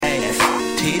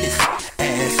titties,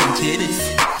 ass and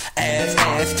titties,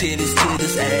 ass, titties,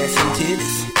 titties, ass and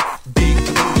titties. Big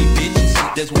booty bitches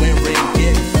that's wearing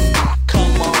gifts.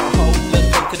 Come on, ho,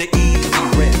 let's go to the easy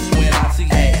rest. When I see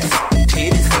ass,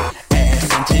 titties,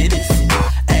 ass and titties,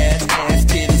 ass,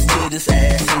 titties, titties,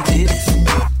 ass and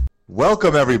titties.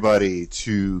 Welcome, everybody,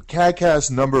 to CADcast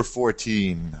number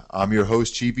 14. I'm your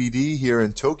host, Cheapy D, here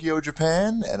in Tokyo,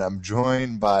 Japan, and I'm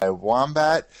joined by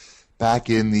Wombat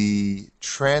back in the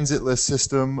transitless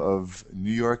system of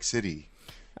New York City.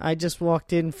 I just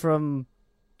walked in from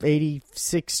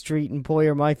 86th Street in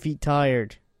Boyer, my feet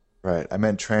tired. Right, I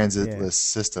meant transitless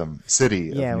system,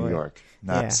 city of New York,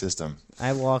 not system.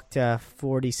 I walked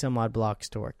 40 some odd blocks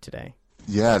to work today.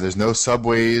 Yeah, there's no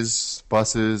subways,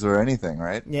 buses, or anything,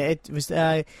 right? Yeah, it was.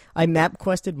 I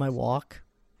MapQuested my walk.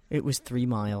 It was 3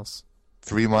 miles.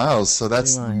 3 miles, so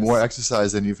that's 3 miles. more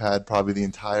exercise than you've had probably the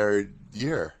entire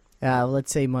year.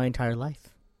 Let's say my entire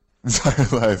life. Entire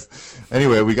life.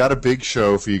 Anyway, we got a big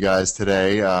show for you guys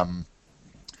today.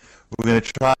 We're going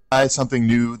to try something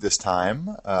new this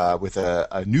time with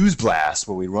a news blast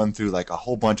where we run through like a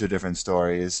whole bunch of different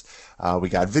stories. We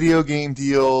got video game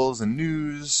deals and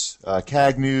news,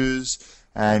 CAG news,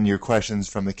 and your questions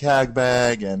from the CAG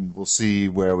bag, and we'll see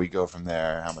where we go from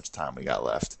there, how much time we got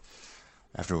left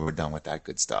after we're done with that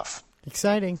good stuff.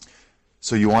 Exciting.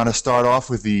 So you want to start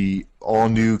off with the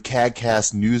all-new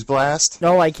CAGcast news blast?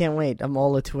 Oh, I can't wait. I'm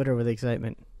all at Twitter with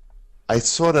excitement. I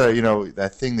sort of,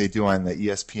 that thing they do on the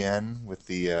ESPN with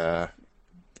the,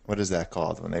 what is that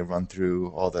called, when they run through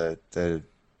all the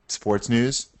sports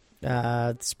news?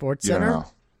 Sports You don't Center? know.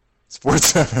 Sports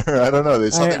Center, I don't know.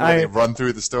 There's something where they run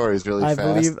through the stories really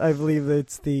fast. I believe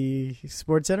it's the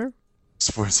Sports Center?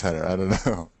 Sports Center, I don't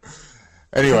know.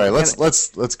 Anyway,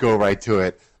 let's go right to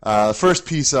it. First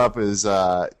piece up is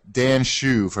Dan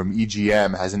Shu from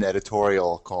EGM has an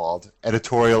editorial called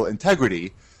Editorial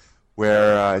Integrity,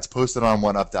 where it's posted on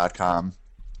OneUp.com,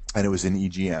 and it was in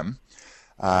EGM.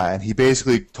 And he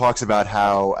basically talks about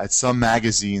how at some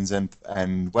magazines and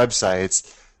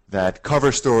websites that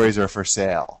cover stories are for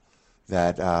sale,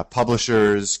 that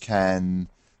publishers can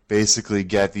basically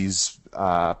get these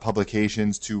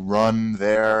publications to run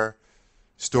their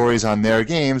stories on their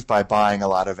games by buying a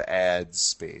lot of ad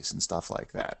space and stuff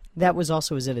like that. That was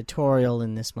also his editorial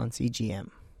in this month's EGM.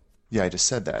 Yeah, I just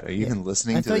said that. Are you even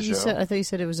listening to the show? I thought you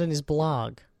said it was on his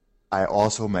blog. I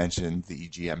also mentioned the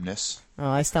EGM-ness. Oh,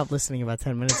 I stopped listening about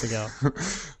 10 minutes ago.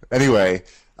 Anyway,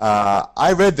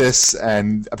 I read this,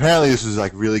 and apparently this was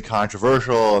like really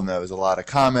controversial, and there was a lot of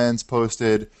comments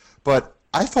posted, but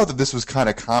I thought that this was kind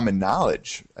of common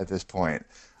knowledge at this point.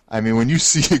 I mean, when you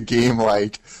see a game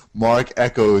like Mark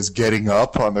Echoes getting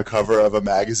up on the cover of a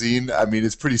magazine, I mean,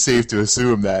 it's pretty safe to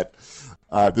assume that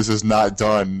this is not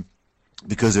done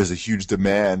because there's a huge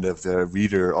demand of the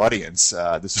reader audience.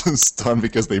 This was done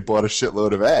because they bought a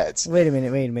shitload of ads. Wait a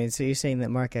minute. So you're saying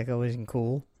that Mark Echo isn't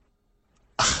cool?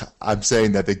 I'm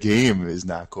saying that the game is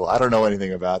not cool. I don't know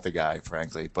anything about the guy,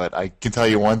 frankly, but I can tell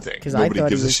you one thing. Nobody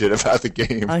gives a shit about the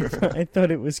game. I thought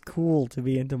it was cool to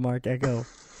be into Mark Echo.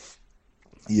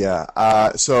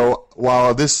 Yeah. So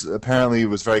while this apparently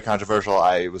was very controversial,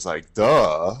 I was like,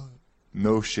 duh,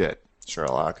 no shit,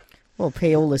 Sherlock. Well,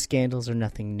 payola scandals are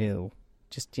nothing new.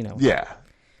 Just, Yeah.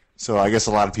 So I guess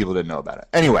a lot of people didn't know about it.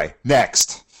 Anyway,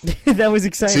 next. That was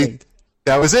exciting. See,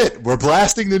 that was it. We're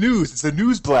blasting the news. It's a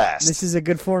news blast. This is a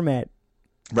good format.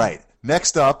 Right.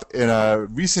 Next up, in a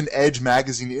recent Edge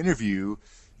magazine interview,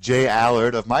 Jay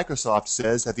Allard of Microsoft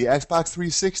says that the Xbox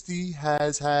 360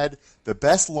 has had the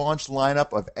best launch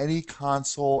lineup of any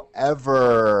console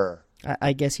ever.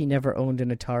 I guess he never owned an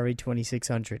Atari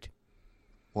 2600.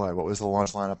 Why? What was the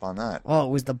launch lineup on that? Oh, it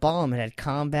was the bomb. It had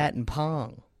Combat and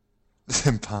Pong.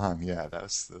 And Pong, yeah, that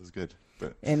was good.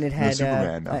 But and it had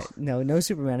no Superman, no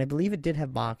Superman. I believe it did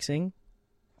have boxing.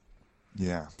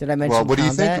 Yeah. Did I mention? Well, what do you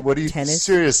combat, think? What do you tennis?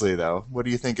 Seriously though? What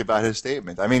do you think about his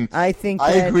statement? I mean, I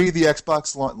agree. The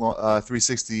Xbox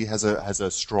 360 has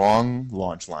a strong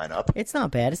launch lineup. It's not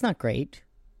bad. It's not great.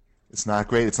 It's not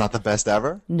great. It's not the best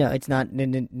ever. No, it's not.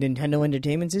 Nintendo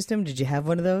Entertainment System. Did you have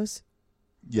one of those?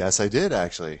 Yes, I did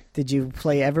actually. Did you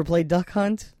ever play Duck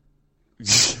Hunt?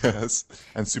 Yes,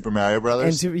 and Super Mario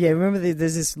Brothers. And remember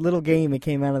there's this little game that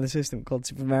came out on the system called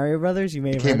Super Mario Brothers. You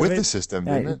may have heard of it. It came with the system,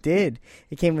 didn't it? It did.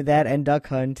 It came with that and Duck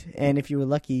Hunt, and if you were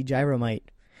lucky, Gyromite,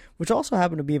 which also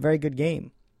happened to be a very good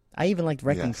game. I even liked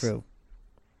Wrecking Crew.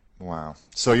 Wow.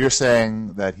 So you're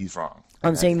saying that he's wrong?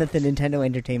 I'm saying that the Nintendo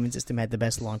Entertainment System had the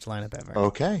best launch lineup ever.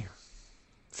 Okay.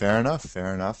 Fair enough.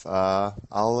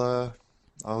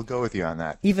 I'll go with you on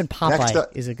that. Even Popeye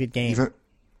is a good game. Even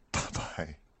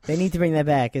Popeye. They need to bring that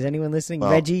back. Is anyone listening? Well,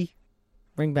 Reggie,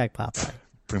 bring back Popeye.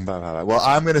 Well,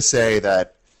 I'm going to say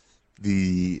that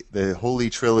the holy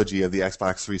trilogy of the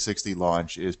Xbox 360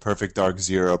 launch is Perfect Dark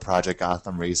Zero, Project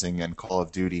Gotham Racing, and Call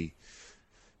of Duty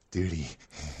 2.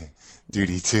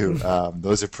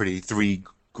 Those are three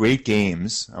great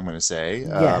games, I'm going to say.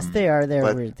 Yes, they are. They're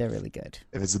really good.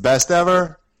 If it's the best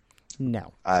ever,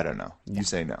 no. I don't know. You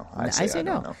say no. I say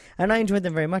no. Don't know. And I enjoyed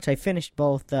them very much. I finished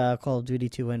both Call of Duty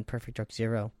 2 and Perfect Dark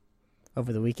Zero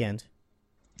over the weekend.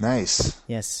 Nice.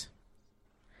 Yes.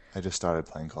 I just started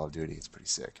playing Call of Duty. It's pretty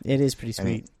sick. It is pretty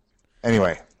sweet.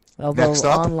 Anyway, although next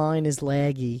up, online is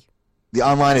laggy. The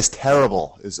online is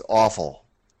terrible, is awful.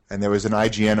 And there was an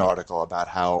IGN article about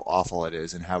how awful it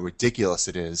is and how ridiculous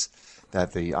it is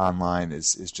that the online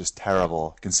is just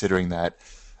terrible, considering that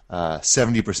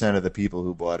 70% of the people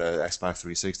who bought an Xbox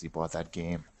 360 bought that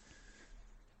game.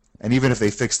 And even if they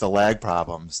fix the lag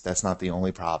problems, that's not the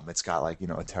only problem. It's got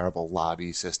a terrible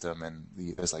lobby system, and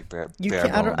there's bare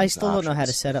bones I still don't know how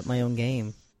to options. set up my own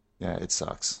game. Yeah, it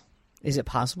sucks. Is it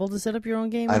possible to set up your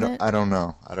own game? I don't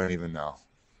know. I don't even know.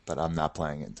 But I'm not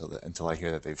playing it until I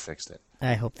hear that they've fixed it.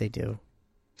 I hope they do.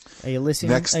 Are you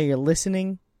listening? Next, Are you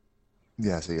listening?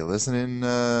 Yeah, so you're listening.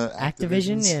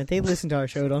 Activision? Yeah, they listen to our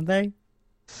show, don't they?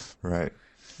 Right.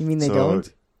 You mean they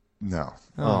don't? No.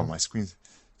 Oh, my screen's...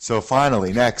 So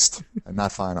finally, next,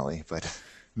 not finally, but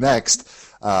next,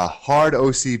 Hard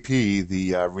OCP,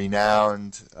 the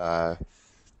renowned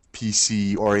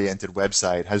PC-oriented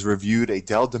website, has reviewed a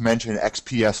Dell Dimension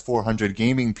XPS 400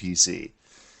 gaming PC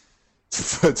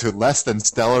to less than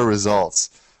stellar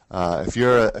results. If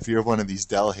you're one of these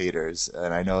Dell haters,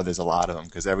 and I know there's a lot of them,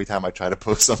 because every time I try to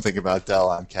post something about Dell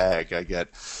on CAG, I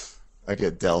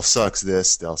get Dell sucks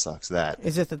this, Dell sucks that.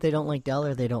 Is it that they don't like Dell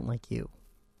or they don't like you?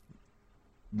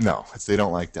 No, they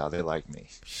don't like Dell. They like me.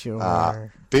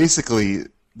 Sure. Basically,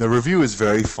 the review is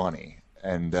very funny,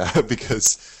 and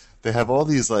because they have all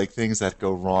these things that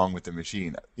go wrong with the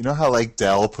machine. You know how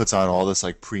Dell puts on all this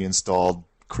pre-installed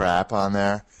crap on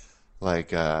there,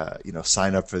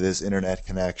 sign up for this internet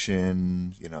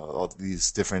connection, all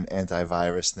these different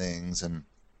antivirus things and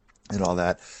all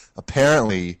that.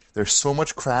 Apparently, there's so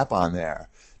much crap on there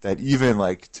that even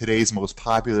today's most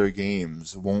popular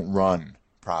games won't run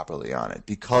properly on it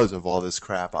because of all this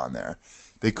crap on there.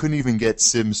 They couldn't even get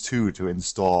Sims 2 to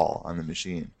install on the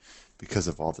machine because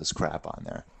of all this crap on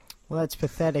there. Well, that's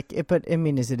pathetic. But I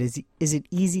mean, is it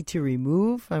easy to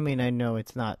remove? I mean, I know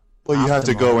it's not. Well, you have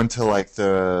to go into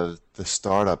the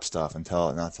startup stuff and tell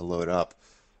it not to load up.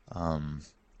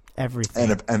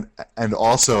 Everything. And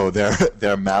also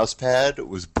their mouse pad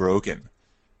was broken.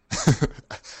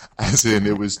 As in,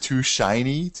 it was too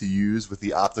shiny to use with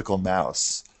the optical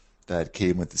mouse that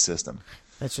came with the system.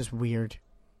 That's just weird.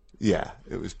 Yeah,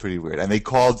 it was pretty weird. And they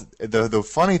called the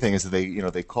funny thing is that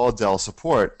they called Dell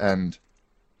support, and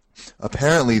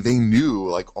apparently they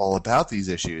knew all about these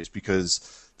issues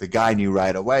because the guy knew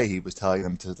right away. He was telling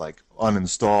them to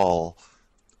uninstall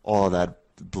all of that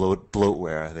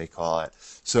bloatware, they call it.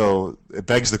 So it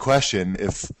begs the question,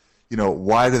 if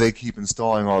why do they keep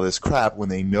installing all this crap when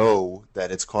they know that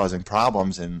it's causing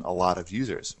problems in a lot of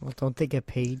users? Well, don't they get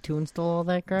paid to install all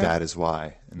that crap? That is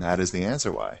why, and that is the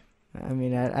answer why. I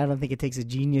mean, I don't think it takes a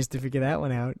genius to figure that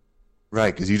one out.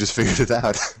 Right, because you just figured it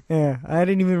out. Yeah, I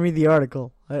didn't even read the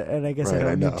article, and I guess right,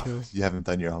 I don't know. need to. You haven't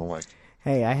done your homework.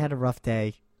 Hey, I had a rough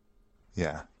day.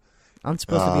 Yeah. I'm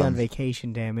supposed to be on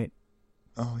vacation, damn it.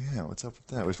 Oh, yeah, what's up with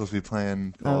that? We're supposed to be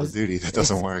playing Call of Duty. That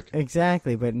doesn't work.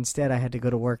 Exactly, but instead I had to go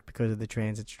to work because of the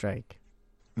transit strike.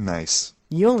 Nice.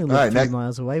 You only live 3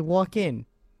 miles away. Walk in.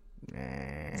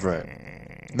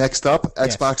 Right. Next up,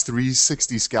 yes. Xbox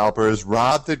 360 scalpers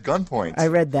robbed at gunpoint. I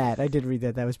read that. I did read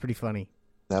that. That was pretty funny.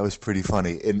 That was pretty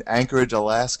funny. In Anchorage,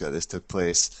 Alaska, this took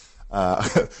place.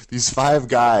 These 5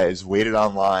 guys waited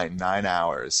online 9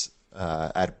 hours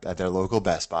at their local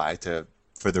Best Buy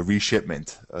for the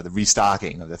reshipment, the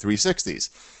restocking of the 360s.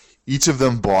 Each of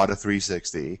them bought a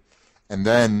 360, and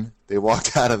then they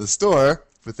walked out of the store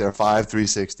with their 5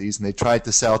 360s, and they tried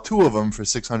to sell 2 of them for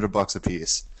 $600 a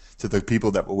piece to the people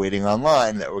that were waiting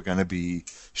online that were going to be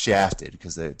shafted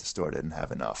because the store didn't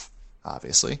have enough,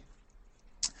 obviously.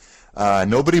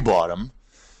 Nobody bought them,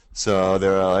 so they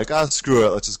were like, oh, screw it,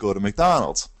 let's just go to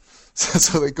McDonald's.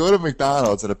 So they go to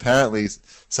McDonald's, and apparently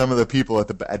some of the people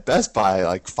at Best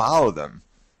Buy followed them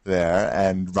there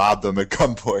and robbed them at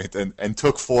gunpoint and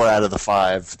took 4 out of the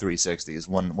 5 360s.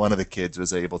 One of the kids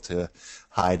was able to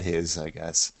hide his, I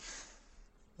guess.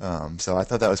 So I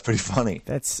thought that was pretty funny.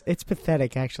 It's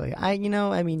pathetic, actually. I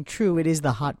mean, true, it is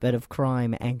the hotbed of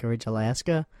crime, Anchorage,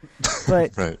 Alaska,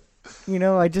 but right.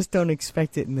 I just don't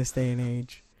expect it in this day and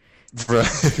age.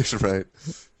 Right, right.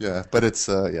 Yeah, but it's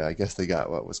I guess they got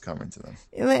what was coming to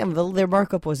them. Their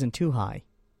markup wasn't too high.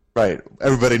 Right.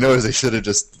 Everybody knows they should have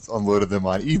just unloaded them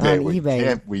on eBay. On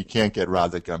eBay. We can't get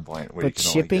robbed at gunpoint. But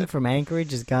shipping from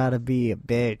Anchorage has got to be a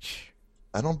bitch.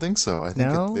 I don't think so. I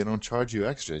think No? they don't charge you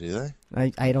extra, do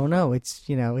they? I don't know. It's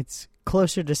it's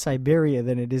closer to Siberia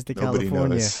than it is to Nobody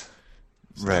California. knows.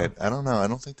 Right. I don't know. I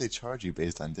don't think they charge you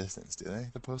based on distance, do they?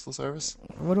 The Postal Service?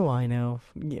 What do I know?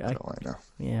 Yeah. What do I know?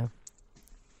 Yeah.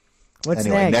 What's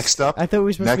Anyway, next? next up- I thought we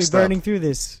were supposed to next be burning up. through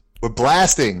this. We're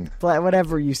blasting.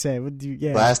 Whatever you say.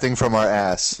 Yeah. Blasting from our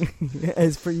ass.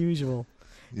 As per usual.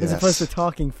 As Yes. opposed to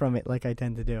talking from it like I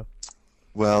tend to do.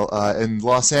 Well, in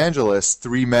Los Angeles,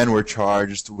 3 men were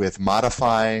charged with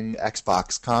modifying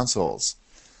Xbox consoles.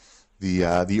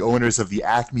 The owners of the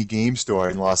Acme Game Store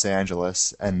in Los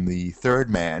Angeles and the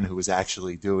third man, who was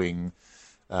actually doing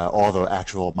all the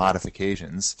actual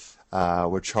modifications,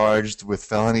 were charged with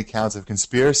felony counts of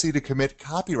conspiracy to commit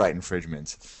copyright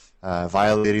infringement,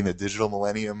 violating the Digital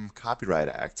Millennium Copyright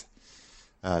Act.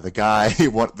 The guy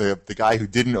who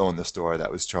didn't own the store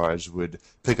that was charged would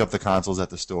pick up the consoles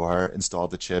at the store, install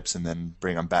the chips, and then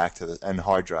bring them back and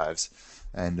hard drives,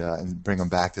 and bring them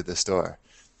back to the store.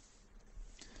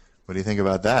 What do you think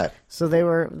about that? So they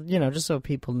were, just so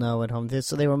people know at home,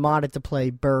 so they were modded to play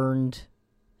burned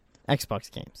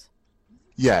Xbox games.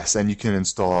 Yes, and you can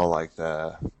install like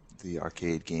the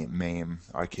arcade game, MAME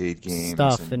arcade games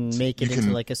Stuff and make it you into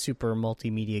can- like a super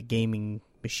multimedia gaming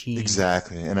machine.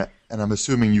 exactly. And I'm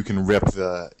assuming you can rip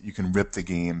the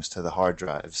games to the hard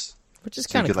drives. Which is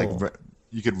So you kind of could cool.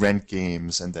 you could rent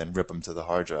games and then rip them to the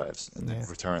hard drives and then Yeah.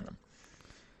 return them.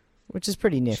 Which is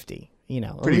pretty nifty.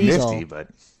 Pretty illegal, nifty, but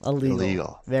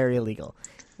illegal. Very illegal.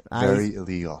 very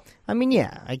illegal. I mean,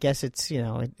 yeah, I guess it's,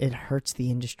 it hurts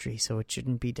the industry, so it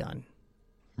shouldn't be done.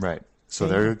 Right. So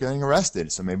Yeah. they're getting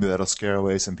arrested. So maybe that'll scare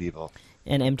away some people.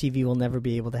 And MTV will never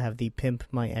be able to have the Pimp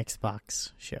My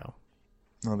Xbox show.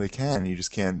 No, they can. You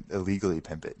just can't illegally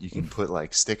pimp it. You can put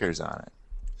like stickers on it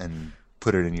and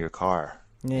put it in your car.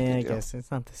 Yeah, I deal. guess it's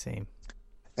not the same.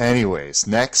 Anyways,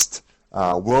 next,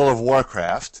 World of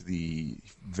Warcraft, the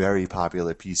very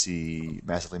popular PC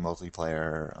massively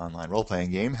multiplayer online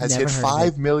role-playing game, has Never hit heard of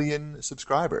 5 million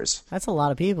subscribers. That's a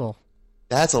lot of people.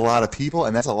 That's a lot of people,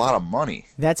 and that's a lot of money.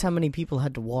 That's how many people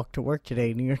had to walk to work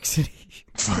today in New York City.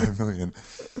 5 million.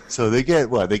 So they get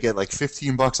what? They get like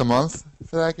 $15 a month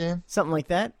for that game. Something like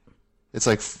that. It's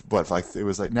like what? Like it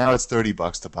was like now it's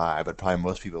 $30 to buy, but probably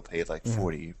most people paid like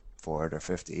 40 for it or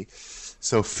 50.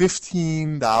 So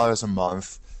 $15 a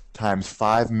month times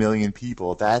 5 million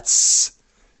people. That's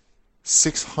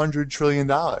 $600 trillion.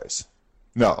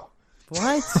 No.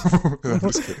 What? I'm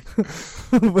just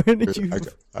kidding. Where did you...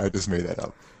 I just made that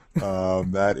up.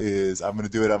 That is, I'm going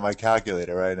to do it on my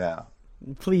calculator right now.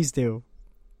 Please do.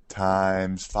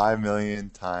 Times 5 million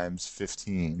times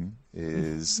 15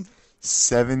 is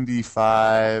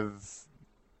 75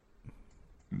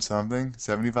 something?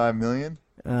 75 million?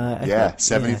 I thought-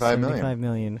 75 million. 75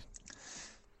 million.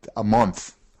 A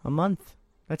month. A month.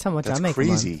 That's how much That's I make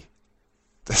crazy.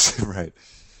 That's right.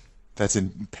 That's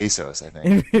in pesos, I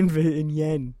think. a month. In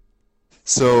yen.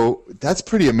 So that's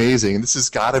pretty amazing. This has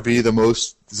got to be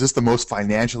is this the most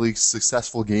financially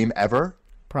successful game ever?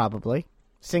 Probably.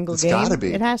 Single It's game? gotta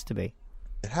be. It has to be.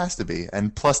 It has to be.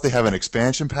 And plus they have an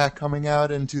expansion pack coming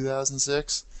out in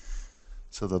 2006.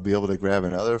 So they'll be able to grab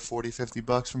another $40,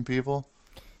 $50 from people.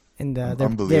 And they're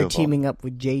Unbelievable. teaming up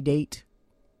with J-Date.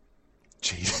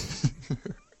 Gee.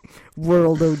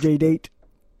 World O J-Date.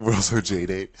 World's or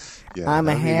J-Date. Yeah, I'm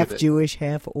a that'd be half good. Jewish,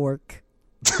 half orc.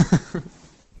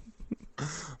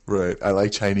 Right. I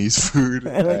like Chinese food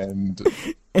and,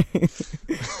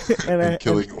 And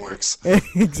killing orcs.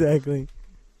 exactly.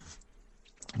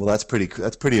 Well, that's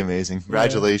pretty amazing.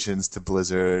 Congratulations to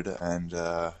Blizzard and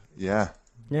yeah.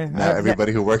 Yeah. Now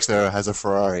everybody who works there has a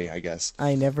Ferrari, I guess.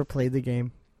 I never played the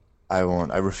game. I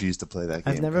won't. I refuse to play that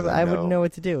game. I've never. 'cause I wouldn't know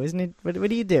what to do. Isn't it? What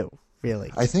do you do?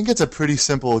 Really? I think it's a pretty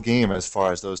simple game as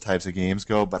far as those types of games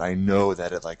go, but I know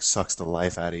that it like sucks the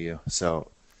life out of you.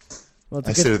 So Well, it's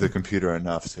I a sit good. at the computer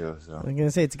enough too. So I'm gonna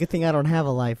say it's a good thing I don't have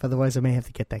a life. Otherwise, I may have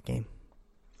to get that game.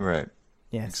 right,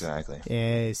 Yes. exactly.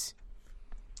 Yes.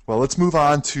 Well, let's move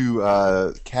on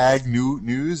to CAG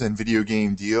news and video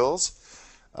game deals.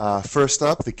 First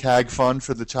up, the CAG Fund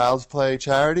for the Child's Play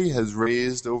charity has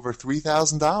raised over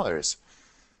 $3,000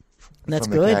 That's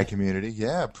from the good. CAG community.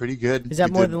 Yeah, pretty good. Is that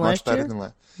We more did than much last better year?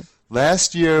 than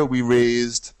last year. We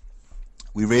raised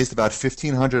about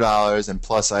 $1,500, and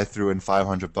plus I threw in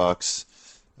 $500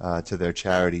 to their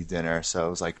charity dinner, so it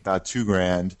was like about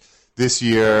 $2,000. This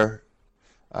year,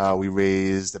 we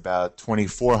raised about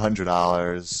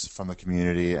 $2,400 from the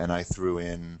community, and I threw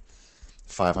in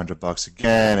 $500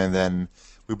 again, and then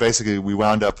we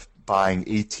wound up buying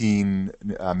 18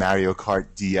 Mario Kart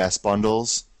DS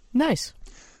bundles. Nice.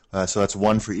 So that's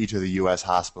one for each of the U.S.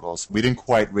 hospitals. We didn't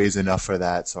quite raise enough for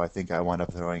that, so I think I wound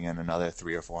up throwing in another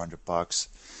 $300 or $400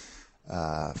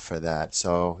 for that.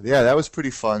 So yeah, that was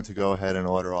pretty fun to go ahead and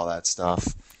order all that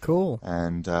stuff. Cool.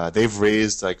 And they've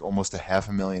raised like almost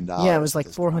 $500,000. Yeah, it was like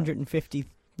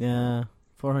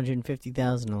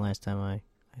 450,000 the last time I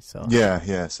saw.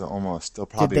 Yeah. So almost. They'll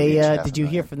probably. Did you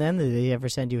hear from them? Did they ever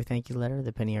send you a thank you letter,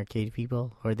 the Penny Arcade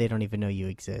people, or they don't even know you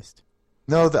exist?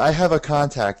 No, I have a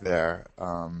contact there.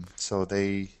 So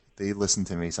they listen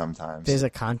to me sometimes. There's a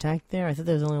contact there? I thought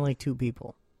there was only like 2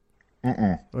 people.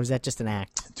 Mm-mm. Or is that just an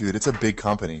act? Dude, it's a big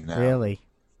company now. Really?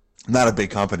 Not a big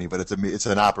company, but it's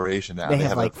an operation now. They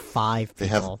have like 5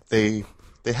 people. They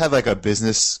had like a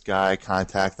business guy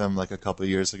contact them like a couple of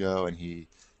years ago, and he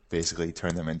basically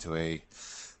turned them into a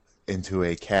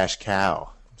cash cow,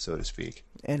 so to speak.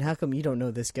 And how come you don't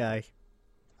know this guy?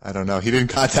 I don't know. He didn't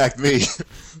contact me.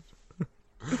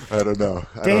 I don't know.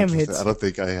 I don't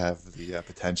think I have the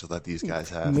potential that these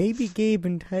guys have. Maybe Gabe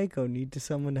and Tycho need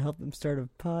someone to help them start a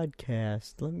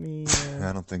podcast. Let me...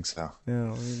 I don't think so.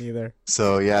 No, me neither.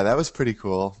 So, yeah, that was pretty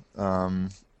cool.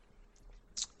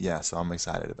 Yeah, so I'm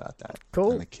excited about that.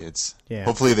 Cool. And the kids. Yeah.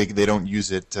 Hopefully they don't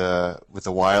use it with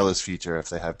the wireless feature if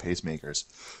they have pacemakers.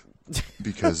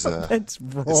 Because That's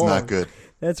wrong. It's not good.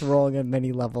 That's wrong on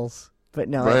many levels. But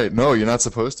no. Right. No, you're not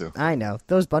supposed to. I know.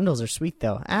 Those bundles are sweet,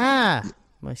 though. Ah!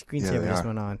 My screensaver just are.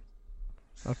 went on.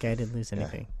 Okay, I didn't lose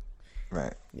anything. Yeah.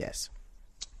 Right. Yes.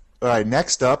 All right,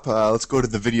 next up, let's go to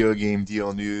the video game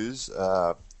deal news.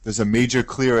 There's a major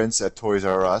clearance at Toys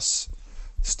R Us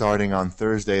starting on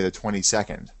Thursday the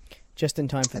 22nd. Just in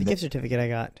time for the gift certificate I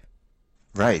got.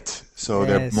 Right. So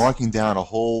they're marking down a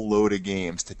whole load of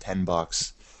games to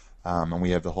 $10. And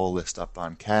we have the whole list up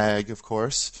on CAG, of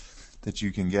course, that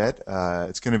you can get.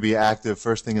 It's going to be active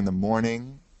first thing in the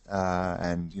morning.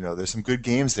 And there's some good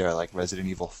games there, like Resident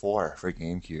Evil 4 for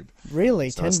GameCube. Really,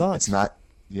 so $10?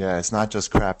 It's not just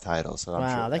crap titles. So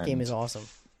wow, that game is awesome.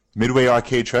 Midway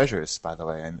Arcade Treasures, by the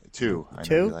way, and 2. I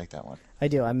know you like that one. I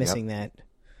do. I'm missing that.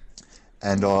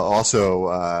 And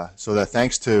also, so that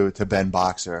thanks to Ben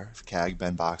Boxer, CAG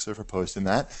Ben Boxer, for posting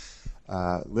that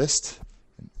list.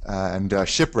 And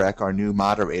Shipwreck, our new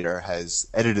moderator, has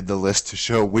edited the list to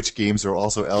show which games are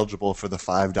also eligible for the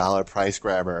 $5 price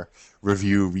grabber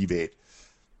review rebate.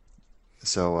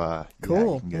 So cool.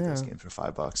 Yeah, you can get those games for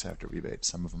 $5 after rebate.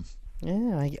 Some of them.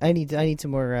 Yeah, I need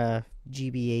some more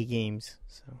GBA games.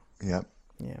 So. Yep.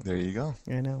 Yeah. There you go.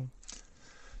 I know.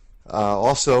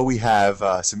 Also, we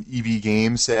have some EB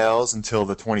game sales until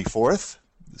the 24th.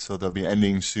 So they'll be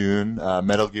ending soon.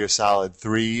 Metal Gear Solid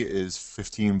 3 is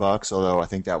 $15, although I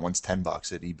think that one's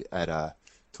 $10 at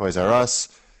Toys R Us.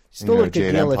 Still a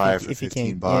good deal Empire if you for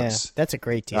can. $15. Yeah, that's a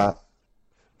great deal.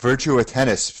 Virtua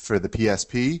Tennis for the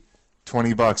PSP,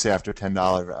 $20 after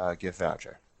 $10 gift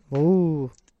voucher.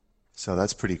 Ooh. So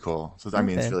that's pretty cool. So I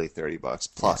mean, it's really $30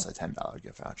 plus a $10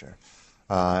 gift voucher.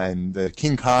 And the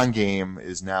King Kong game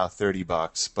is now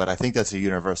 $30, but I think that's a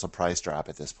universal price drop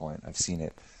at this point. I've seen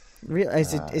it.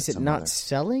 Is it not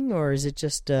selling, or is it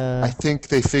just... I think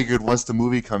they figured once the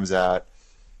movie comes out,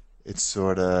 it's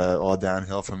sort of all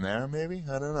downhill from there, maybe?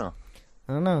 I don't know.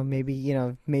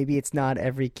 Maybe it's not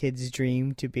every kid's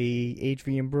dream to be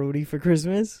Adrian Brody for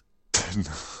Christmas.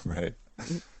 Right.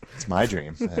 It's my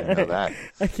dream. I didn't know that.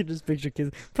 I can just picture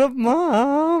kids. But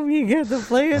Mom, you get to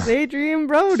play as Adrian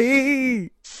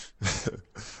Brody.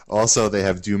 Also, they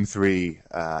have Doom 3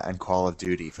 and Call of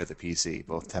Duty for the PC,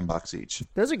 both $10 each.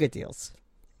 Those are good deals.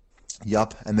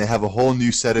 Yup, and they have a whole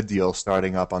new set of deals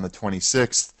starting up on the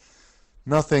 26th.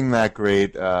 Nothing that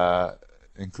great,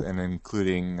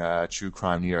 including True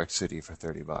Crime New York City for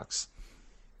 $30.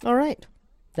 All right.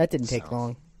 That didn't take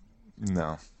long.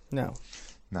 No.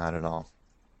 Not at all.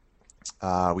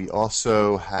 We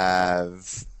also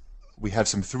have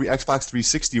some Xbox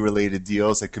 360 related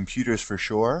deals at Computers for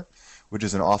Sure, which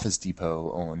is an Office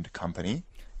Depot owned company.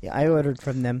 Yeah, I ordered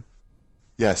from them.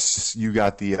 Yes, you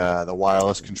got the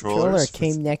wireless controllers.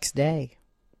 Controller came next day.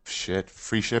 Shit,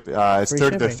 free shipping. They're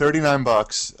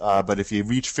 $39, but if you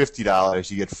reach $50,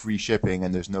 you get free shipping,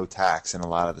 and there's no tax in a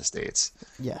lot of the states.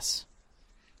 Yes.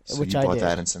 So Which you bought I did.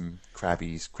 that and some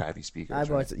crappy speakers.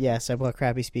 I bought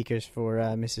crappy speakers for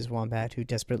Mrs. Wombat, who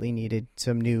desperately needed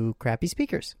some new crappy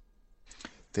speakers.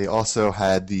 They also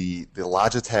had the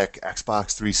Logitech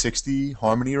Xbox 360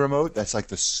 Harmony remote. That's like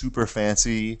the super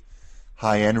fancy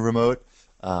high-end remote.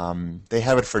 They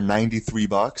have it for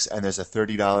 $93, and there's a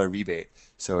 $30 rebate.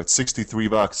 So it's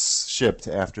 $63 shipped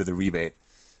after the rebate.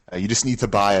 You just need to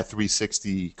buy a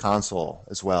 360 console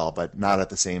as well, but not at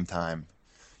the same time.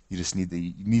 You just need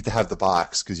you need to have the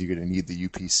box because you're going to need the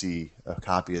UPC, a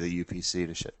copy of the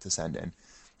UPC to send in.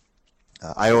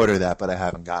 I ordered that, but I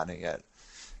haven't gotten it yet.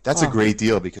 That's a great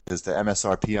deal because the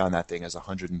MSRP on that thing is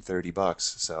 $130.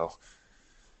 So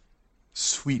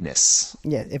sweetness.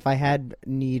 Yeah, if I had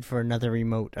need for another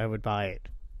remote, I would buy it.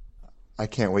 I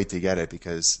can't wait to get it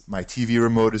because my TV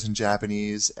remote is in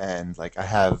Japanese, and like I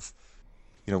have,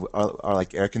 our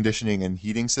like air conditioning and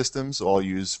heating systems all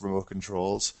use remote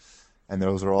controls, and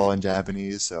those are all in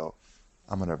Japanese. So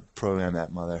I'm gonna program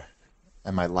that mother,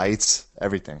 and my lights,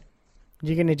 everything.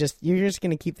 You're just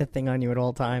gonna keep the thing on you at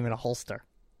all time in a holster.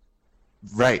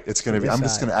 Right, it's gonna be. I'm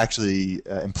just gonna actually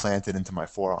implant it into my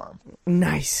forearm.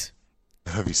 Nice.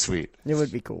 That'd be sweet. It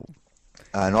would be cool.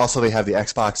 And also they have the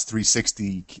Xbox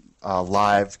 360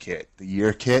 Live kit, the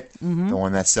year kit, the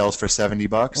one that sells for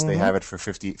 $70. They have it for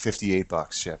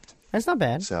 $58 shipped. That's not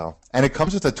bad. So, and it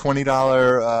comes with a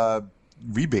 $20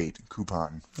 rebate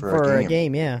coupon for a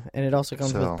game. Yeah, and it also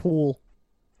comes with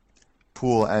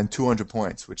pool and 200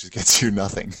 points, which gets you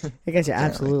nothing. It gets you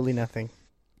absolutely nothing.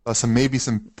 Maybe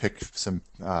some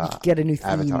get a new theme.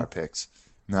 Avatar picks.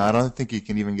 No, I don't think you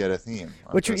can even get a theme.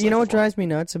 Which what drives me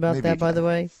nuts about that, by the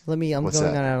way? I'm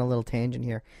going on a little tangent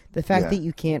here. The fact that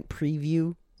you can't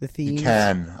preview the themes. You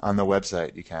can on the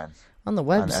website. You can on the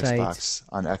website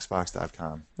on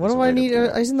Xbox.com. What do I need?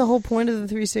 Isn't the whole point of the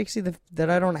 360 that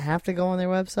I don't have to go on their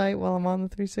website while I'm on the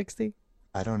 360?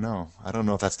 I don't know. I don't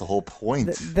know if that's the whole point.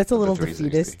 That's a little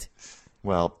defeatist.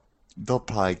 Well, they'll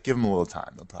probably give them a little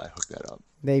time. They'll probably hook that up.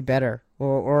 They better,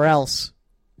 or else.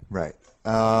 Right.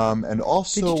 And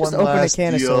also, did you just open a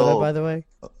can of soda, by the way?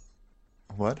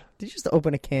 What? Did you just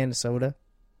open a can of soda?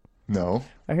 No.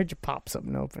 I heard you pop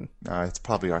something open. No, it's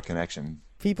probably our connection.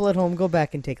 People at home, go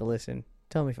back and take a listen.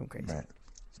 Tell me if I'm crazy. Right.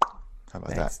 How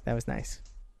about that? That was nice.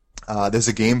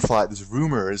 There's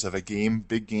rumors of a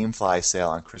big GameFly sale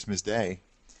on Christmas Day.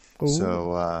 Ooh.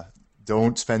 So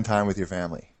don't spend time with your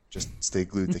family. Just stay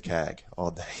glued to CAG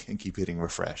all day and keep hitting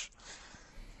refresh.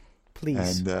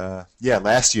 Please. And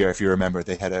last year, if you remember,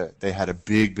 they had a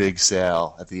big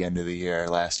sale at the end of the year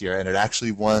last year, and it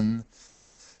actually won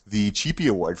the Cheapy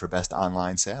Award for best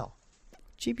online sale.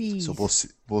 Cheapy. So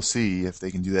we'll see if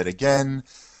they can do that again.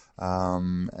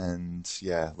 And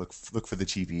look for the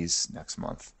cheapies next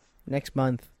month. Next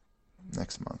month.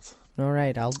 All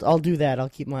right, I'll do that. I'll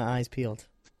keep my eyes peeled.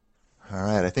 All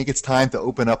right, I think it's time to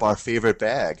open up our favorite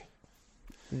bag.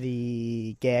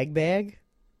 The gag bag?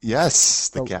 Yes,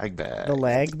 the gag bag. The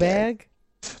lag bag?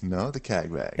 No, the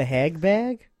CAG bag. The hag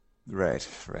bag? Right.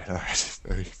 All right.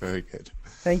 Very, very good.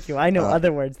 Thank you. I know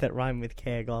other words that rhyme with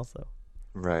CAG also.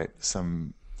 Right.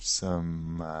 Some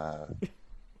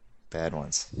bad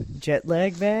ones. Jet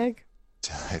lag bag?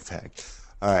 Jet lag bag.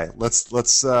 All right.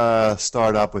 Let's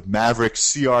start up with Maverick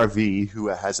CRV, who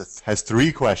has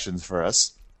 3 questions for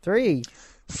us. 3.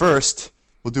 First,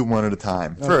 we'll do one at a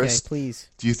time. First, please.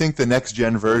 Do you think the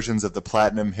next-gen versions of the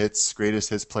Platinum Hits, Greatest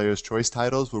Hits Player's Choice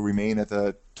titles will remain at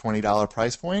the $20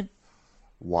 price point?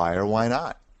 Why or why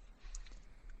not?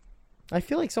 I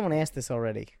feel like someone asked this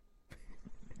already.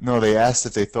 No, they asked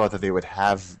if they thought that they would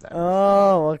have them.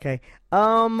 Oh, okay.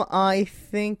 I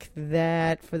think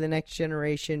that for the next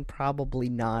generation, probably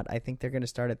not. I think they're going to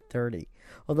start at 30.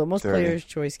 Although most Player's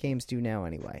Choice games do now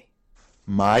anyway.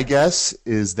 My guess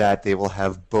is that they will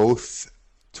have both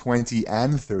 $20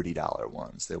 and $30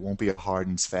 ones. There won't be a hard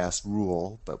and fast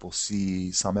rule, but we'll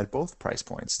see some at both price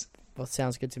points. Well,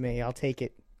 sounds good to me. I'll take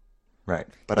it. Right,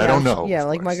 but I don't know. Yeah,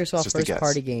 like Microsoft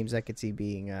first-party games, I could see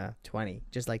being 20,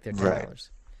 just like their $10. Right.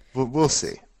 We'll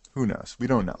see. Who knows? We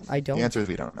don't know. I don't. The answer is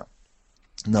we don't know.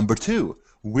 Number 2,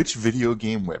 which video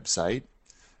game website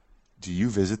do you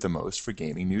visit the most for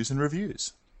gaming news and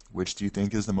reviews? Which do you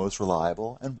think is the most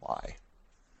reliable and why?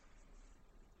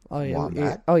 Oh,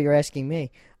 yeah. You're asking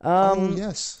me.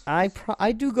 Yes. I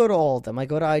do go to all of them. I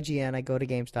go to IGN, I go to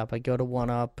GameStop, I go to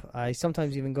 1UP, I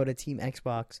sometimes even go to Team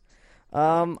Xbox.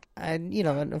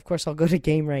 And of course I'll go to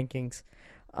Game Rankings.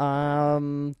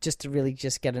 Just to really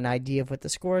just get an idea of what the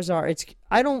scores are.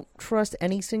 I don't trust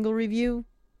any single review.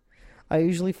 I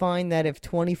usually find that if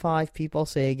 25 people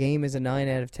say a game is a 9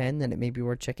 out of 10, then it may be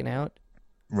worth checking out.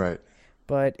 Right.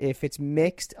 But if it's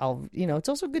mixed, it's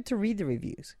also good to read the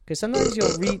reviews. Because sometimes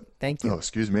you'll read... Thank you. Oh,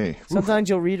 excuse me. Sometimes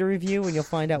you'll read a review and you'll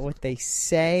find out what they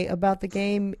say about the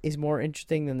game is more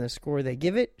interesting than the score they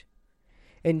give it.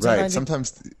 And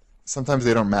sometimes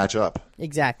they don't match up.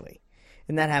 Exactly.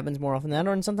 and that happens more often than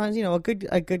not. And sometimes, a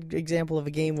good example of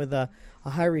a game with a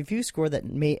high review score that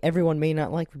everyone may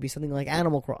not like would be something like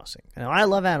Animal Crossing. Now, I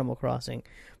love Animal Crossing,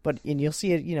 and you'll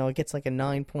see it. It gets like a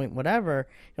 9 point whatever.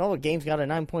 A game's got a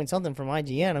 9 point something from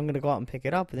IGN. I'm going to go out and pick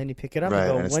it up, and then you pick it up right,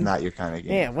 and go, and it's not your kind of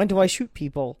game. Yeah, when do I shoot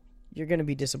people? You're going to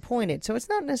be disappointed. So it's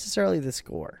not necessarily the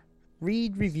score.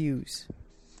 Read reviews.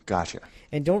 Gotcha.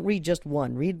 And don't read just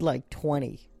one. Read like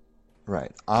 20.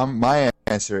 Right. My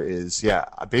answer is,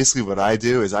 basically what I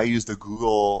do is I use the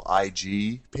Google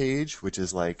IG page, which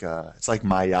is like, it's like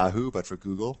My Yahoo, but for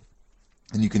Google.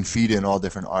 And you can feed in all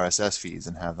different RSS feeds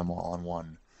and have them all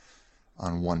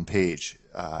on one page.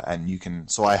 And you can,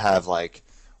 so I have like,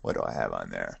 what do I have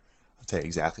on there? I'll tell you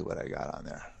exactly what I got on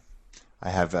there. I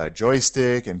have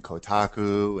Joystick and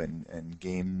Kotaku and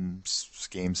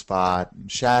GameSpot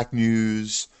and Shack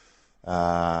News,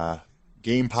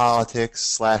 Game Politics,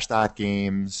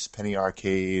 Slash.Games, Penny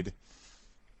Arcade,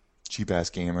 Cheap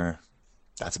Ass Gamer.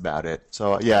 That's about it.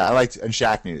 So yeah, and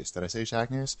Shack News. Did I say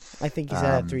Shack News? I think you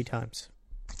said that 3 times.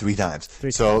 3 times.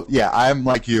 So yeah, I'm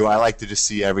like you. I like to just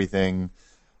see everything,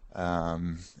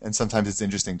 and sometimes it's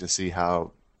interesting to see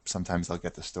how sometimes they'll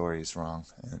get the stories wrong,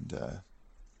 and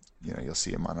you'll see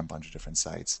them on a bunch of different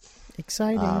sites.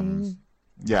 Exciting.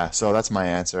 Yeah, so that's my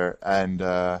answer. And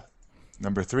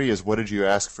number 3 is, what did you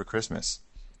ask for Christmas?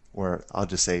 Or I'll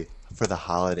just say, for the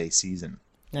holiday season.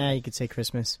 You could say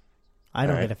Christmas. I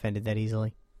don't get offended that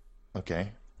easily.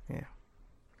 Okay. Yeah.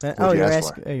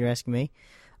 You're asking me?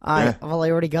 Well,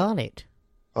 I already got it.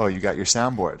 Oh, you got your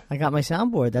soundboard. I got my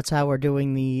soundboard. That's how we're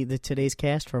doing the today's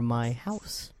cast from my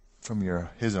house. From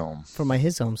his home. From my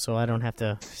his home, so I don't have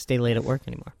to stay late at work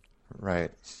anymore.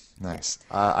 Right. Nice.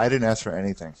 I didn't ask for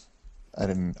anything. I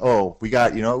didn't. Oh, we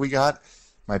got. You know what we got?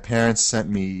 My parents sent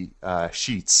me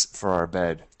sheets for our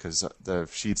bed because the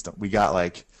sheets. We got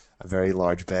like a very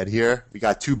large bed here. We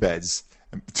got 2 beds,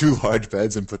 2 large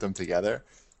beds, and put them together.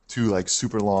 2 like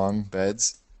super long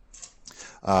beds,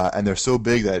 and they're so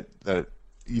big that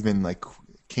even like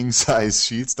king size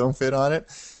sheets don't fit on it.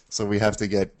 So we have to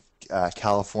get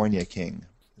California king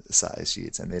size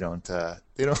sheets, and they don't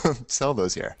sell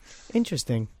those here.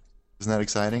 Interesting. Isn't that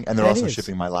exciting? And they're also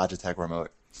shipping my Logitech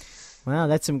remote. Wow,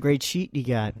 that's some great sheet you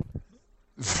got.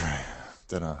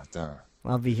 Dunno.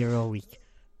 I'll be here all week.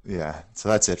 Yeah, so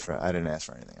that's it. I didn't ask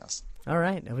for anything else. All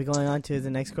right, are we going on to the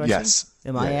next question? Yes.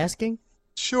 Am I asking?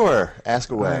 Sure,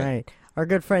 ask away. All right. Our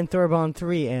good friend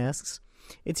Thorbon3 asks,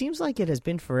 it seems like it has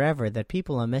been forever that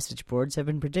people on message boards have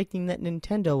been predicting that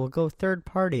Nintendo will go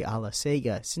third-party a la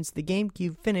Sega, since the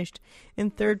GameCube finished in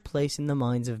 3rd place in the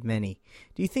minds of many.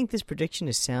 Do you think this prediction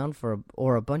is sound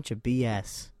or a bunch of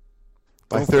BS?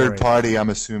 By third party, I'm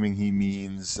assuming he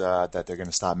means that they're going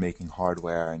to stop making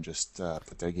hardware and just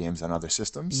put their games on other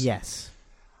systems? Yes.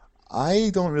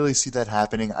 I don't really see that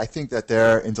happening. I think that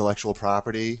their intellectual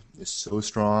property is so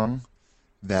strong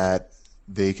that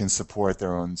they can support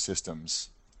their own systems.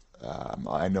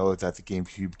 I know that the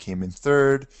GameCube came in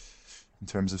 3rd in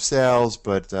terms of sales,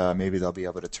 but maybe they'll be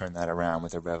able to turn that around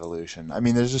with a Revolution. I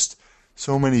mean, there's just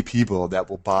so many people that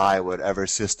will buy whatever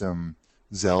system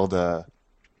Zelda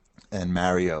and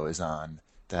Mario is on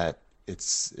that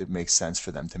it makes sense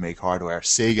for them to make hardware.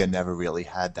 Sega never really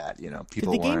had that,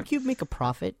 People Did the GameCube make a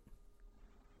profit?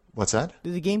 What's that?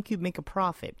 Did the GameCube make a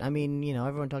profit? I mean,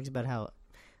 everyone talks about how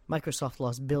Microsoft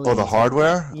lost billions. Oh, the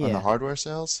hardware? Yeah. On the hardware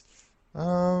sales? I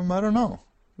don't know.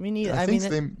 I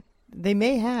mean, they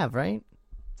may have, right?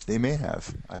 They may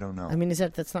have. I don't know. I mean,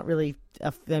 that's not really...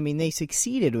 they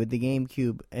succeeded with the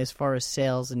GameCube as far as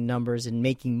sales and numbers and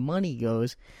making money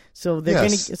goes. So they're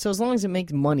So as long as it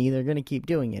makes money, they're going to keep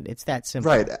doing it. It's that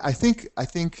simple. Right. I think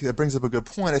that brings up a good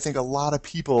point. I think a lot of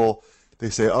people, they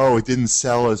say, oh, it didn't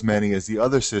sell as many as the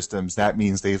other systems. That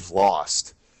means they've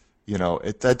lost.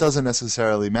 That doesn't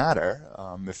necessarily matter.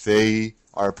 If they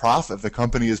are if the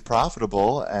company is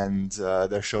profitable and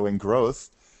they're showing growth,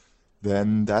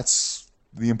 then that's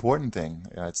the important thing.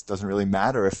 It doesn't really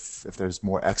matter if there's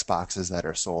more Xboxes that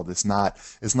are sold. It's not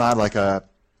like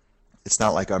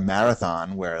a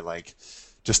marathon where like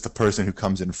just the person who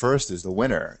comes in first is the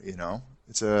winner.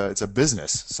 It's a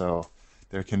business, so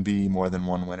there can be more than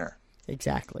one winner.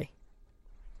 Exactly.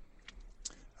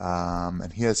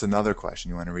 And here's another question.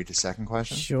 You want to read the second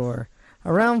question? Sure.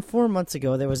 Around 4 months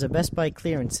ago, there was a Best Buy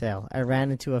clearance sale. I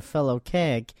ran into a fellow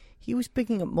CAG. He was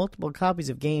picking up multiple copies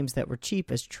of games that were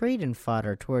cheap as trade-in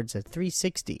fodder towards a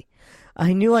 360.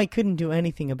 I knew I couldn't do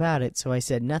anything about it, so I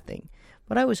said nothing.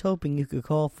 But I was hoping you could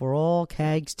call for all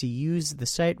CAGs to use the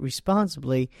site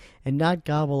responsibly and not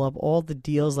gobble up all the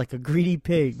deals like a greedy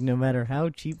pig, no matter how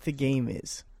cheap the game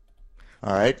is.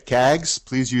 All right, CAGs,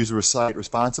 please use Recite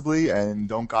responsibly and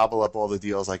don't gobble up all the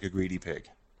deals like a greedy pig.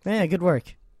 Yeah, good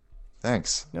work.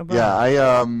 Thanks. No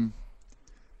problem.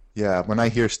 Yeah, when I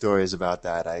hear stories about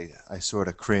that, I sort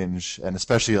of cringe, and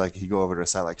especially like you go over to a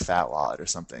site like Fat Wallet or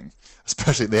something.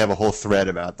 Especially they have a whole thread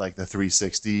about like the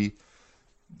 360,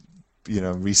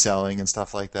 reselling and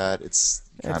stuff like that. It's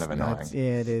kind of annoying. Nuts.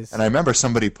 Yeah, it is. And I remember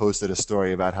somebody posted a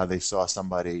story about how they saw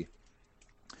somebody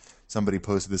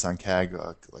posted this on CAG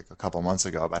like a couple months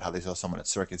ago about how they saw someone at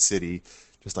Circuit City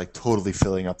just like totally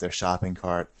filling up their shopping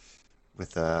cart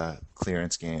with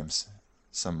clearance games.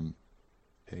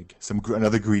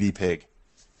 Another greedy pig.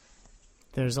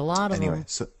 There's a lot of Anyway, them.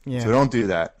 so Yeah. don't do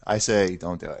that. I say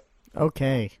don't do it.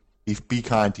 Okay. Be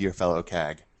kind to your fellow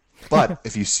CAG. But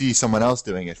if you see someone else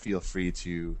doing it, feel free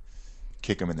to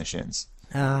kick them in the shins.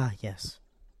 Ah, yes.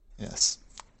 Yes.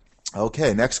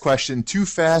 Okay, next question. Too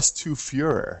Fast, Too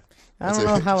Furor. I don't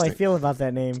know how I feel about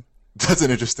that name. That's an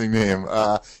interesting name.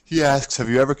 He asks, have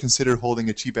you ever considered holding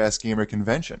a cheap-ass gamer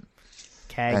convention?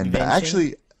 And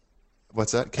actually,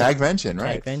 what's that? CAGvention,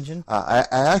 right? CAGvention? I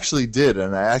actually did,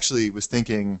 and I actually was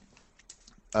thinking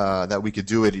that we could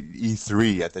do it at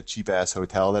E3 at the cheap-ass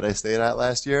hotel that I stayed at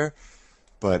last year,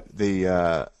 but they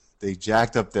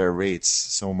jacked up their rates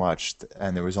so much,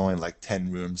 and there was only like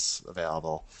 10 rooms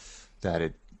available,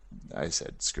 that I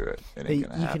said, screw it. It ain't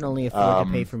gonna happen. You can only afford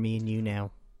to pay for me and you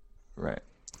now. Right.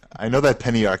 I know that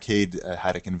Penny Arcade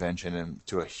had a convention, and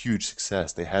to a huge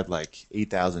success. They had like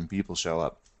 8,000 people show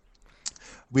up.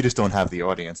 We just don't have the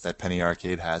audience that Penny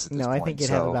Arcade has at this point. No, I think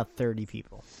it'd have about 30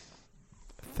 people.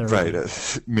 30. Right,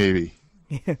 maybe.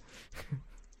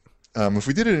 If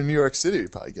we did it in New York City,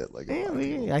 we'd probably get like a lot of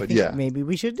people. I think maybe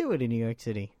we should do it in New York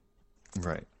City.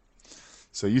 Right.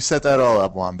 So you set that all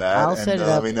up, Wombat, I'll and set it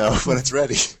up. let me know when it's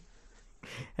ready.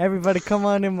 Everybody come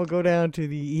on in. We'll go down to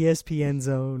the ESPN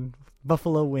zone,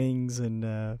 Buffalo Wings,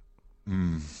 and...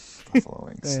 Buffalo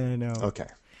Wings. I know. Okay.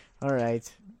 All right.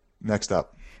 Next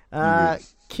up.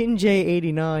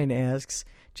 KinJ89 asks,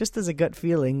 just as a gut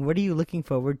feeling, what are you looking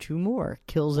forward to more,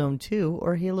 Killzone 2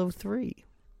 or Halo 3?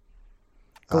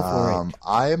 Go for it.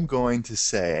 I am going to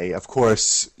say, of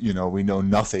course, we know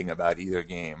nothing about either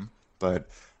game, but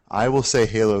I will say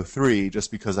Halo 3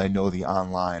 just because I know the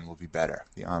online will be better.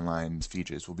 The online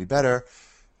features will be better.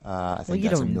 I think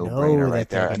that's a no-brainer right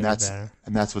there, and that's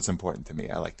what's important to me.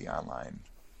 I like the online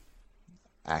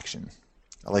action.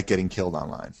 I like getting killed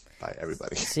online by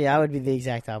everybody. See, I would be the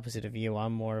exact opposite of you.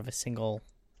 I'm more of a single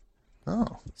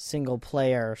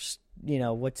player.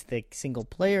 What's the single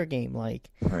player game like?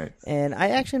 Right. And I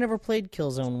actually never played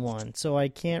Killzone 1, so I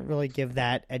can't really give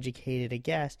that educated a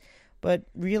guess. But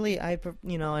really, and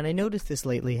I noticed this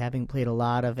lately, having played a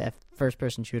lot of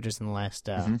first-person shooters in the last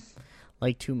 2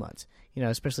 months.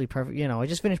 Especially I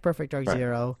just finished Perfect Dark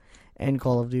Zero and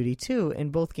Call of Duty 2,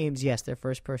 and both games, yes, they're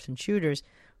first-person shooters,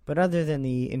 but other than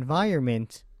the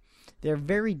environment, they're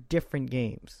very different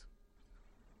games.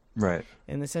 Right.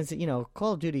 In the sense that,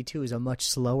 Call of Duty 2 is a much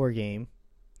slower game,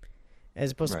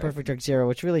 as opposed to Perfect Dark Zero,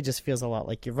 which really just feels a lot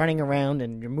like you're running around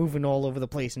and you're moving all over the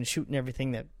place and shooting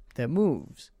everything that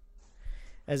moves.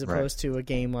 As opposed to a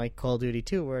game like Call of Duty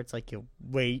 2, where it's like you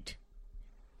wait.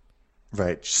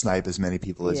 Right, snipe as many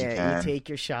people as you can. Yeah, you take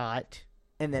your shot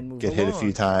and then move Get along. hit a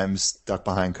few times, duck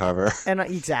behind cover. And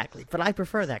exactly, but I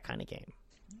prefer that kind of game.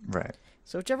 Right.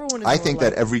 So whichever one is I more think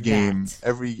like that every game,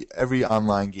 every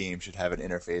online game should have an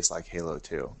interface like Halo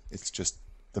 2. It's just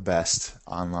the best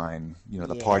online,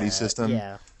 the party system.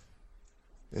 Yeah.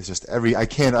 It's just I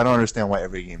don't understand why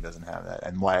every game doesn't have that,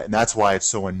 and that's why it's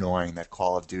so annoying that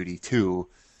Call of Duty 2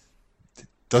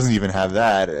 doesn't even have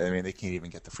that. I mean, they can't even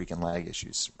get the freaking lag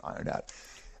issues ironed out.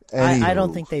 I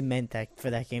don't think they meant that for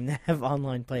that game to have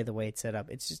online play the way it's set up.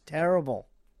 It's just terrible.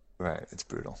 Right, it's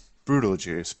brutal. Brutal,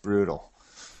 Juice. Brutal.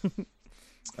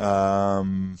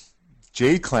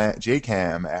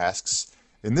 J-Cam asks,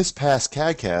 in this past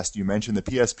CADcast, you mentioned the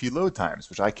PSP load times,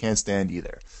 which I can't stand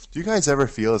either. Do you guys ever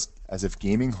feel as if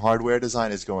gaming hardware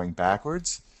design is going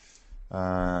backwards?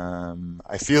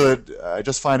 I feel it. I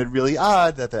just find it really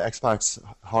odd that the Xbox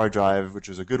hard drive, which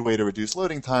is a good way to reduce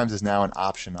loading times, is now an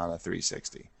option on the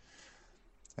 360.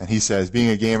 And he says, being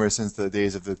a gamer since the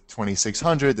days of the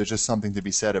 2600, there's just something to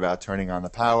be said about turning on the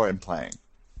power and playing.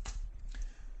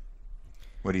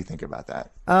 What do you think about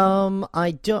that?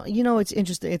 I don't. It's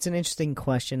interesting. It's an interesting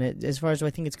question. As far as I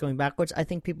think it's going backwards, I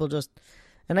think people just,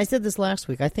 and I said this last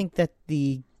week. I think that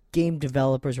the game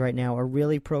developers right now are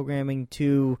really programming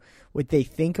to what they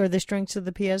think are the strengths of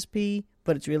the PSP,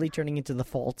 but it's really turning into the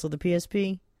faults of the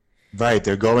PSP. Right,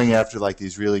 they're going after like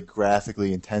these really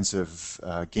graphically intensive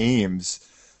games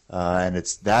and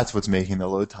that's what's making the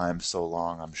load time so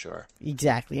long, I'm sure.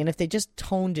 Exactly. And if they just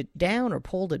toned it down or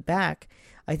pulled it back,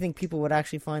 I think people would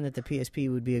actually find that the PSP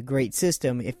would be a great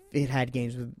system if it had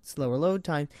games with slower load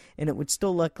time, and it would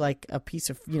still look like a piece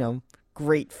of,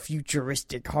 great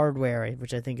futuristic hardware,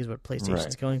 which I think is what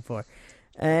PlayStation's going for.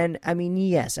 And, I mean,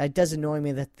 yes, it does annoy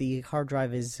me that the hard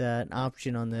drive is an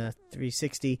option on the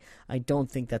 360. I don't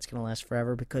think that's going to last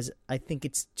forever because I think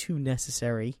it's too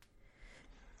necessary.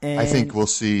 And I think we'll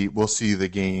see the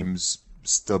games,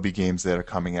 there'll be games that are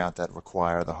coming out that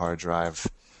require the hard drive.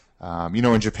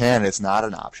 In Japan, it's not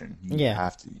an option.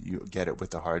 You get it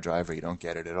with the hard drive or you don't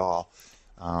get it at all.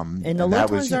 And the load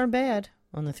times aren't bad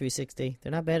on the 360.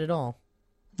 They're not bad at all.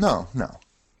 No.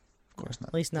 Of course not.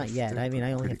 At least not yet. I mean,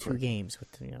 I only have 2 games.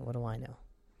 What do I know?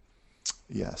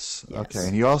 Yes. Okay.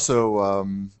 And he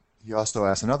also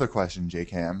asked another question. Jake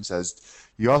Ham says,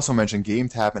 you also mentioned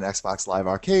GameTap and Xbox Live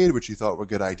Arcade, which you thought were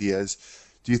good ideas.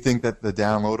 Do you think that the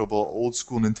downloadable old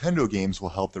school Nintendo games will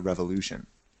help the revolution?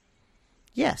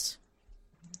 Yes.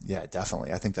 Yeah,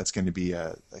 definitely. I think that's going to be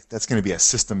a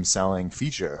system selling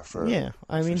feature for. Yeah,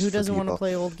 I mean, who doesn't want to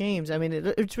play old games? I mean,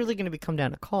 it's really going to come down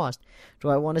to cost. Do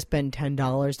I want to spend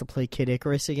 $10 to play Kid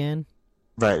Icarus again?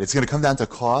 Right. It's going to come down to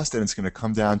cost, and it's going to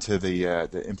come down to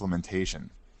the implementation.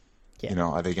 Yeah.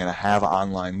 Are they going to have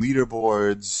online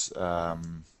leaderboards?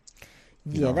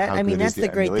 That's the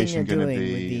great thing they're doing. With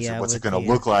the, what's it going to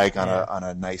look like on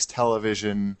a nice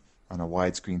television, on a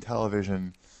widescreen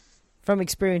television? From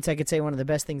experience, I could say one of the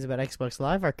best things about Xbox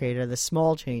Live Arcade are the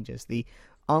small changes. The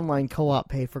online co-op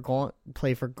play for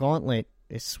Gauntlet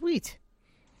is sweet.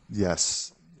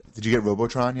 Yes. Did you get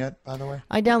Robotron yet, by the way?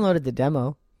 I downloaded the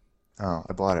demo. Oh,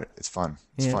 I bought it. It's fun.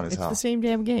 It's fun as hell. It's the same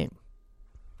damn game.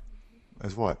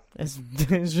 As what? As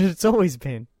it's always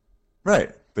been.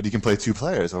 Right. But you can play 2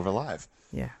 players over live.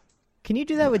 Yeah. Can you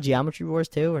do that with Geometry Wars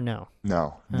too, or no?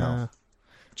 No.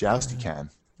 Joust you can.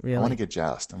 Really? I want to get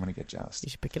Joust. You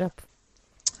should pick it up.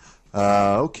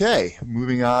 Okay,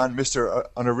 moving on. Mr.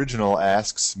 Unoriginal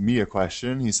asks me a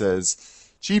question. He says,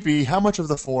 Cheapy, how much of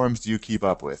the forums do you keep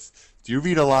up with? Do you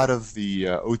read a lot of the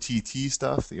OTT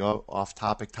stuff, the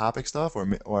off-topic stuff,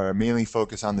 or mainly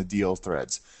focus on the deal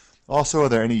threads? Also, are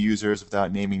there any users,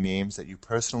 without naming names, that you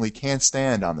personally can't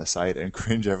stand on the site and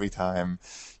cringe every time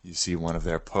you see one of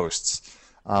their posts?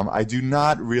 I do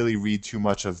not really read too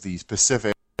much of the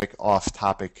specific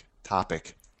off-topic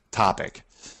topic.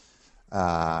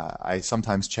 I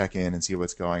sometimes check in and see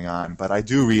what's going on, but I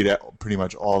do read pretty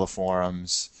much all the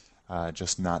forums,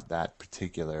 just not that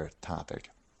particular topic.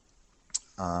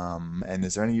 And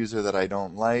is there any user that I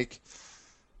don't like?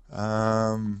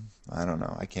 I don't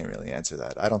know. I can't really answer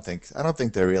that. I don't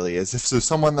think there really is. If there's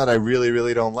someone that I really,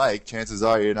 really don't like, chances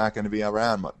are you're not going to be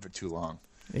around for too long.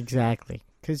 Exactly.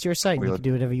 Because it's your site. You can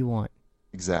do whatever you want.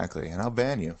 Exactly. And I'll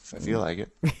ban you if I feel like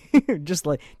it. just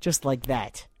like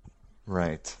that.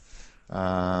 Right.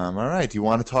 All right. Do you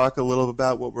want to talk a little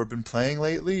about what we've been playing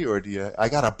lately, or do you? I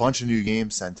got a bunch of new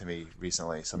games sent to me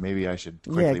recently, so maybe I should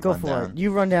quickly go for down. it.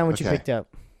 You run down what you picked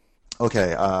up.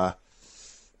 Okay.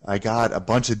 I got a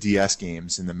bunch of DS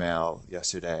games in the mail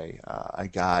yesterday. I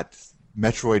got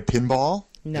Metroid Pinball.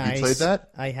 Nice. Have you played that?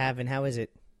 I haven't. How is it?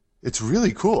 It's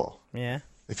really cool. Yeah.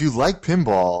 If you like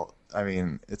pinball, I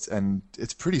mean,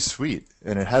 it's pretty sweet,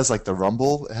 and it has like the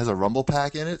rumble. It has a rumble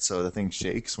pack in it, so the thing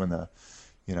shakes when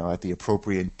at the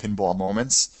appropriate pinball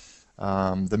moments.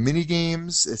 The mini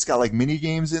games, it's got like mini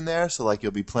games in there, so like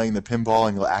you'll be playing the pinball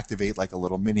and you'll activate like a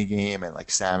little mini game, and like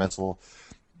Samus will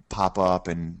pop up,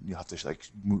 and you'll have to like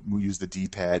use the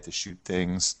D-pad to shoot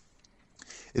things.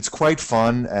 It's quite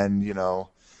fun, and no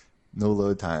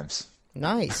load times.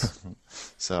 Nice.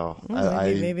 So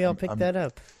maybe I'll pick that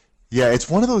up. Yeah, it's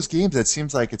one of those games that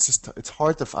seems like it's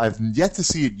hard to. I've yet to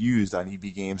see it used on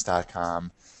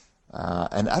ebgames.com,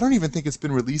 and I don't even think it's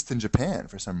been released in Japan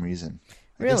for some reason.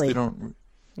 I guess they don't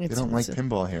like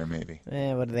pinball here. Maybe.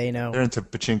 What do they know? They're into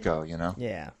pachinko,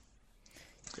 Yeah.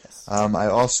 Yes. I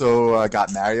also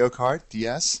got Mario Kart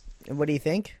DS. And what do you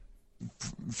think?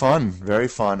 Fun, very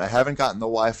fun. I haven't gotten the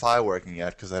Wi-Fi working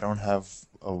yet because I don't have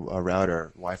a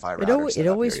router, Wi-Fi router. It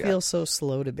always feels so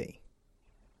slow to be.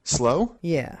 Slow?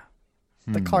 Yeah.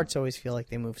 The carts always feel like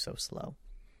they move so slow.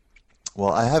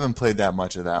 Well, I haven't played that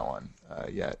much of that one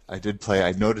yet. I did play.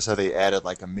 I noticed how they added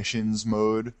like a missions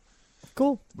mode.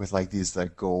 Cool. With like these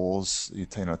like goals,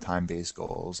 time-based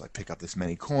goals. Like pick up this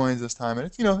many coins this time,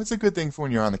 and it's a good thing for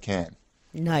when you're on the can.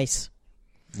 Nice.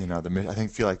 I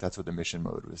feel like that's what the mission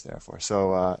mode was there for.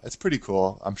 So it's pretty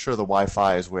cool. I'm sure the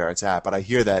Wi-Fi is where it's at, but I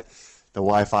hear that the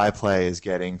Wi-Fi play is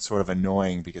getting sort of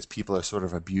annoying because people are sort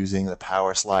of abusing the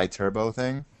power slide turbo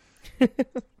thing.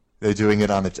 They're doing it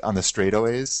on the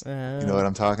straightaways. You know what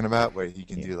I'm talking about? Where you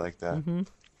can do like that. Mm-hmm.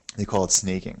 They call it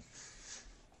snaking.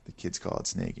 The kids call it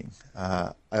snaking.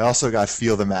 I also got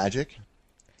Feel the Magic.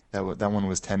 That one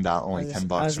was $10, only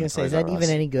 $10. I was gonna say, is that Toys R even Us.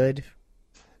 any good?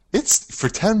 It's for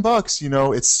 $10. You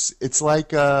know, it's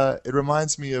like it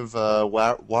reminds me of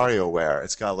WarioWare.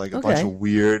 It's got like a bunch Okay. of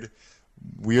weird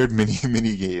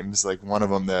mini games. Like one of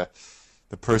them, the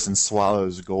person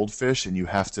swallows goldfish, and you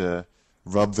have to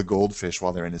rub the goldfish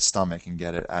while they're in his stomach and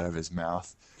get it out of his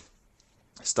mouth.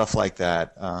 Stuff like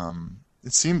that.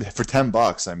 It seemed for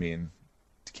 $10. I mean,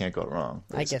 you can't go wrong.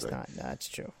 I guess basically. not. That's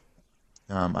true.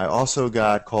 I also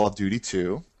got Call of Duty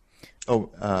 2.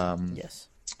 Yes.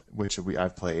 Which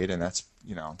I've played, and that's,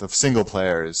 the single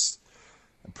player is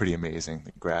pretty amazing.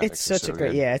 The graphics It's such are so a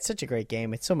great, good. yeah, it's such a great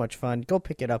game. It's so much fun. Go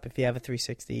pick it up if you have a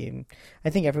 360, and I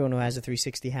think everyone who has a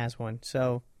 360 has one.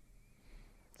 So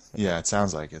Yeah, it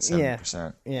sounds like it.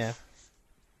 70%. yeah,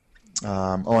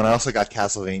 And I also got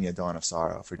Castlevania: Dawn of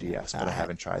Sorrow for DS, but I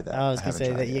haven't tried that. I was gonna haven't say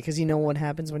tried that, it. because you know what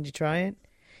happens when you try it.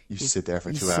 You sit there for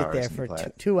You 2 sit hours there and for play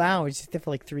it. 2 hours. You sit there for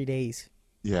like 3 days.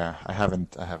 Yeah, I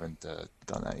haven't done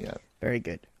that yet. Very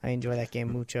good. I enjoy that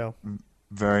game mucho.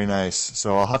 Very nice.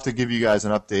 So I'll have to give you guys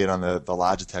an update on the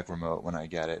Logitech remote when I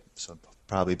get it. So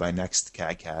probably by next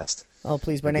CADcast. Oh,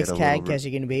 please! By We'll next get a little CADcast,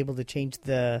 you're going to be able to change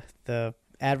the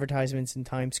advertisements in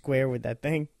Times Square with that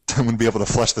thing. I'm going to be able to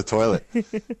flush the toilet.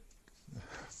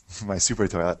 My super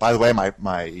toilet. By the way, my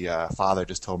father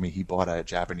just told me he bought a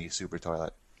Japanese super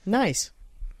toilet. Nice.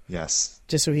 Yes.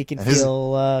 Just so he can And his-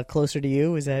 feel closer to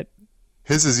you. Is that?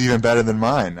 His is even better than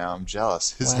mine. Now I'm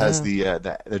jealous. His Wow. has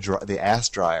the ass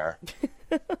dryer.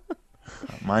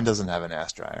 Mine doesn't have an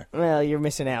ass dryer. Well, you're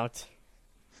missing out.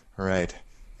 Right.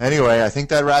 Anyway, I think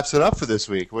that wraps it up for this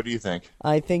week. What do you think?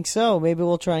 I think so. Maybe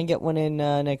we'll try and get one in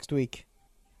next week.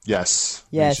 Yes.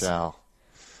 Yes. We shall.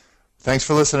 Thanks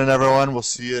for listening, everyone. We'll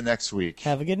see you next week.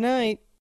 Have a good night.